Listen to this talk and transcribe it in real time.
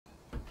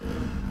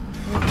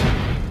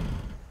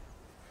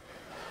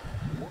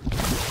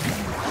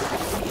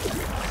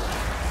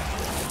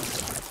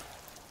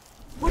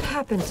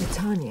happened to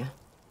Tanya?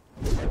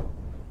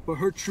 For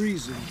her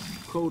treason,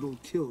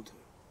 Kotal killed her.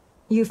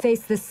 You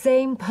face the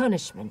same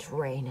punishment,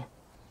 Rain.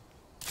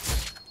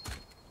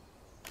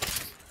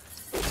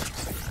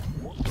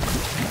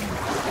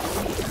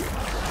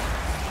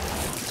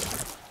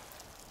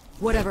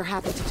 Whatever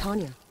happened to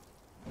Tanya?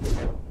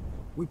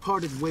 We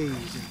parted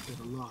ways after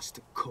the loss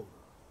to Kotal.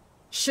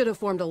 Should have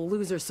formed a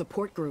loser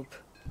support group.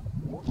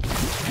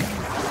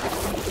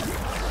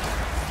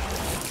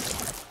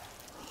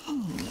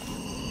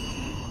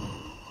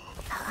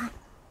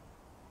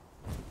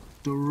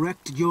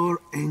 Direct your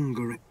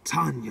anger at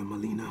Tanya,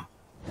 Mileena.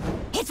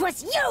 It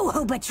was you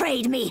who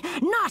betrayed me,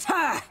 not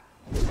her!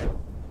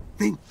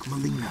 Think,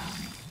 Mileena.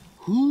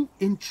 Who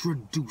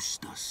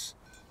introduced us?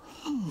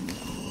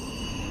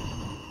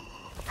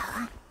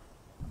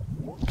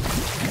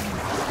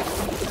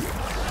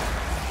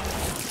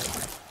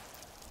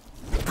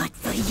 But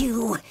for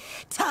you,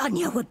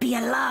 Tanya would be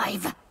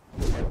alive.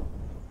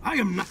 I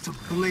am not to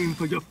blame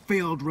for your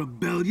failed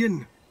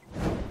rebellion.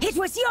 It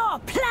was your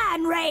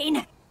plan,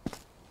 Rain!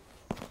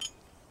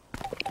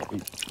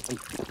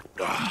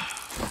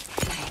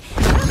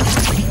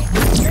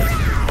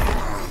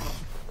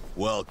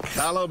 Well,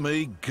 color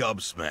me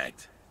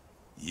gobsmacked.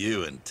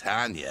 You and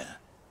Tanya.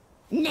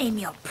 Name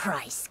your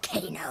price,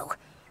 Kano.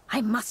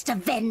 I must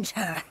avenge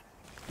her.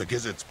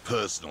 Because it's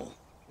personal.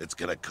 It's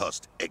gonna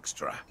cost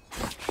extra.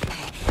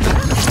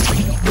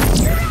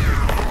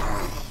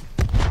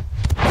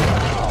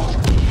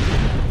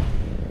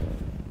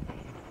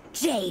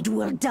 Jade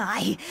will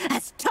die,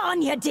 as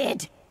Tanya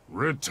did!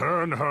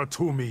 Return her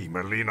to me,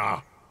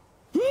 Mileena.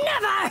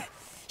 Never!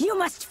 You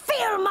must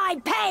feel my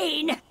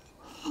pain!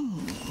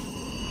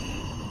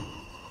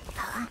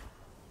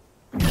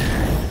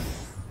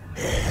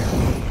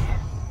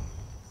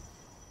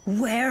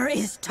 Where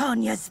is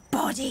Tanya's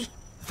body?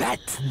 That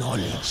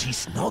knowledge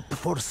is not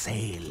for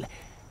sale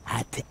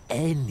at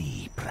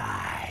any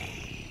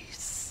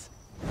price.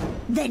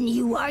 Then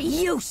you are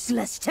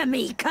useless to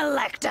me,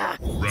 Collector!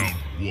 Round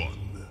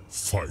 1,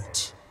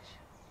 fight.